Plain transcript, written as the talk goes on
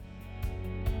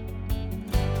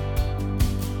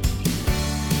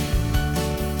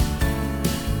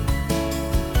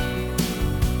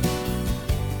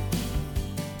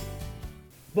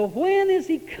But when is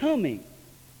He coming?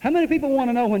 How many people want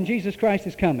to know when Jesus Christ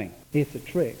is coming? It's a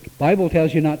trick. The Bible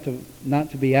tells you not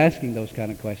to be asking those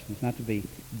kind of questions, not to be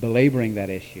belaboring that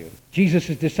issue.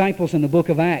 Jesus' disciples in the book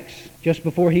of Acts, just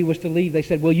before He was to leave, they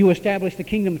said, "Will you establish the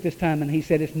kingdom at this time?" And He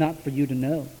said, "It's not for you to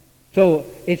know." So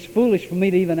it's foolish for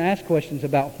me to even ask questions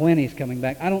about when He's coming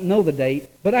back. I don't know the date,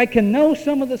 but I can know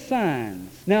some of the signs.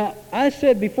 Now, I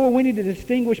said before we need to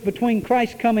distinguish between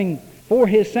Christ coming for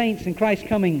His saints and Christ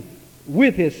coming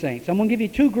with His saints. I'm going to give you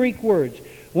two Greek words.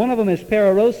 One of them is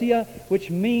parousia, which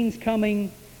means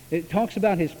coming. It talks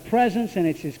about His presence, and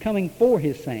it's His coming for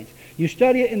His saints. You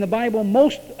study it in the Bible,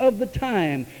 most of the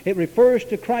time it refers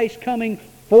to Christ coming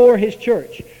for His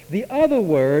church. The other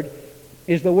word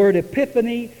is the word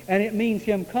epiphany, and it means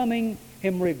Him coming,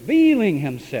 Him revealing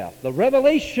Himself, the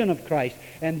revelation of Christ.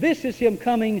 And this is Him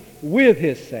coming with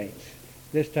His saints,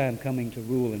 this time coming to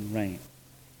rule and reign.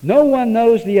 No one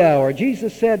knows the hour.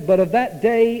 Jesus said, "But of that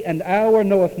day and hour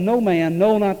knoweth no man,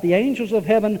 no, not the angels of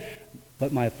heaven,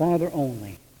 but my Father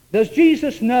only." Does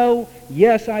Jesus know?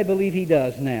 Yes, I believe He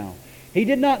does now. He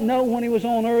did not know when He was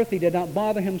on earth. He did not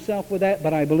bother Himself with that,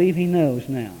 but I believe He knows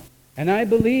now. And I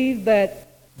believe that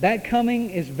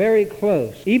coming is very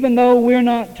close. Even though we're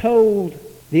not told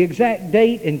the exact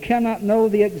date and cannot know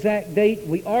the exact date,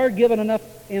 we are given enough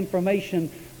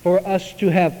information for us to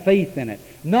have faith in it.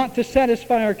 Not to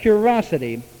satisfy our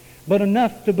curiosity, but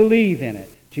enough to believe in it.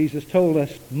 Jesus told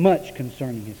us much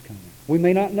concerning His coming. We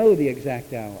may not know the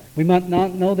exact hour. We might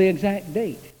not know the exact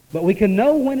date. But we can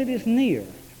know when it is near.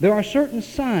 There are certain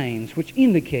signs which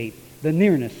indicate the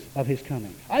nearness of His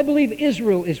coming. I believe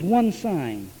Israel is one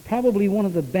sign, probably one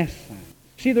of the best signs.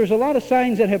 See, there's a lot of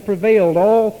signs that have prevailed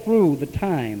all through the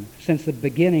time since the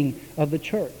beginning of the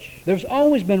church. There's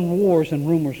always been wars and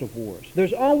rumors of wars.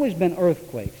 There's always been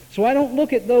earthquakes. So I don't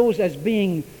look at those as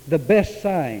being the best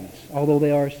signs, although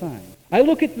they are signs. I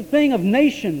look at the thing of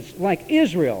nations like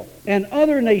Israel and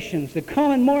other nations, the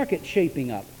common market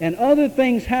shaping up, and other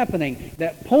things happening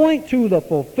that point to the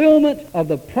fulfillment of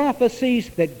the prophecies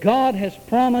that God has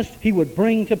promised He would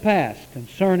bring to pass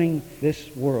concerning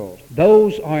this world.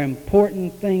 Those are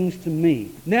important things to me.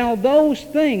 Now, those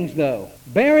things, though,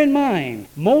 bear in mind,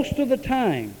 most of the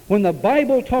time, when the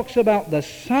Bible talks about the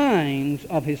signs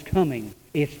of His coming,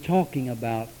 it's talking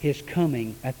about His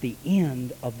coming at the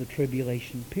end of the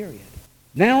tribulation period.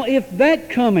 Now, if that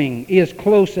coming is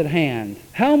close at hand,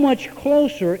 how much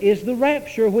closer is the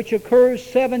rapture which occurs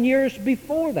 7 years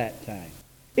before that time?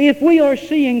 If we are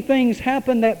seeing things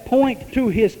happen that point to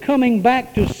His coming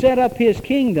back to set up His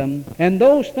kingdom, and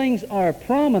those things are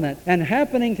prominent and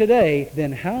happening today,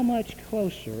 then how much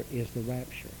closer is the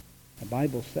rapture? The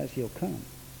Bible says He'll come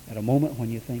at a moment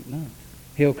when you think not.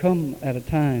 He'll come at a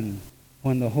time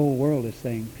when the whole world is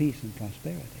saying peace and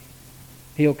prosperity.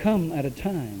 He'll come at a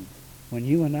time when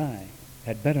you and I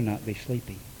had better not be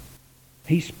sleepy.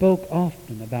 He spoke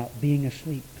often about being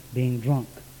asleep, being drunk,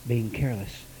 being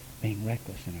careless, being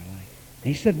reckless in our life.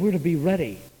 And He said we're to be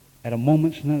ready at a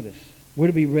moment's notice. We're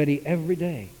to be ready every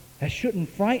day. That shouldn't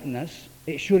frighten us.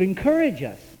 It should encourage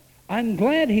us. I'm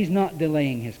glad He's not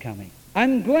delaying His coming.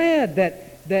 I'm glad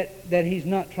that He's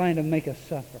not trying to make us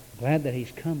suffer. Glad that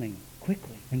He's coming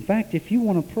quickly. In fact, if you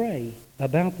want to pray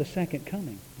about the second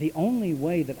coming, the only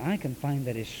way that I can find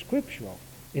that is scriptural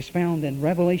is found in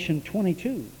Revelation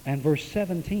 22 and verse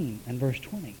 17 and verse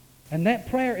 20. And that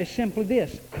prayer is simply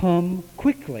this: "Come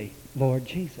quickly, Lord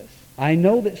Jesus." I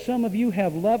know that some of you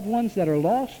have loved ones that are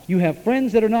lost. You have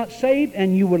friends that are not saved,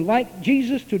 and you would like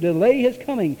Jesus to delay His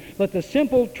coming. But the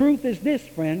simple truth is this,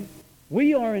 friend.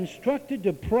 We are instructed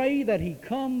to pray that He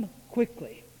come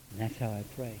quickly. And that's how I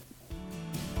pray.